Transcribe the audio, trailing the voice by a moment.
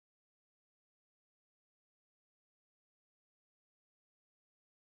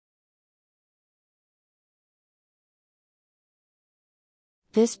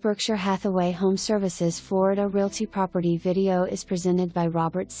This Berkshire Hathaway HomeServices Florida Realty property video is presented by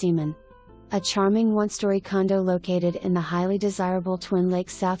Robert Seaman. A charming one-story condo located in the highly desirable Twin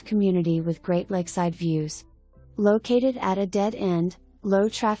Lakes South community with great lakeside views. Located at a dead-end,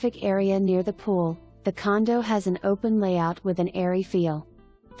 low-traffic area near the pool, the condo has an open layout with an airy feel.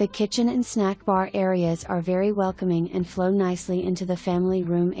 The kitchen and snack bar areas are very welcoming and flow nicely into the family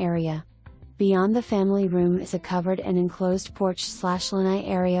room area. Beyond the family room is a covered and enclosed porch/lanai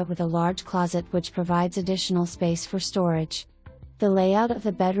area with a large closet which provides additional space for storage. The layout of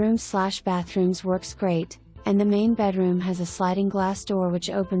the bedrooms/bathrooms works great, and the main bedroom has a sliding glass door which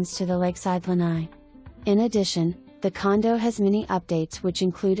opens to the lakeside lanai. In addition, the condo has many updates which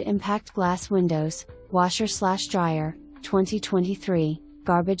include impact glass windows, washer/dryer, 2023,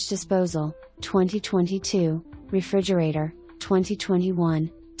 garbage disposal, 2022, refrigerator,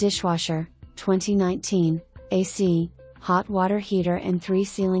 2021, dishwasher, 2019, AC, hot water heater and 3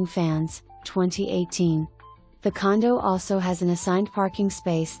 ceiling fans, 2018. The condo also has an assigned parking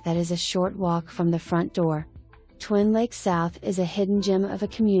space that is a short walk from the front door. Twin Lakes South is a hidden gem of a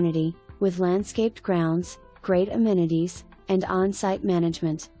community, with landscaped grounds, great amenities, and on-site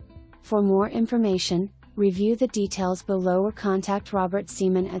management. For more information, review the details below or contact Robert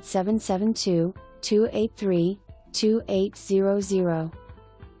Seaman at 772-283-2800.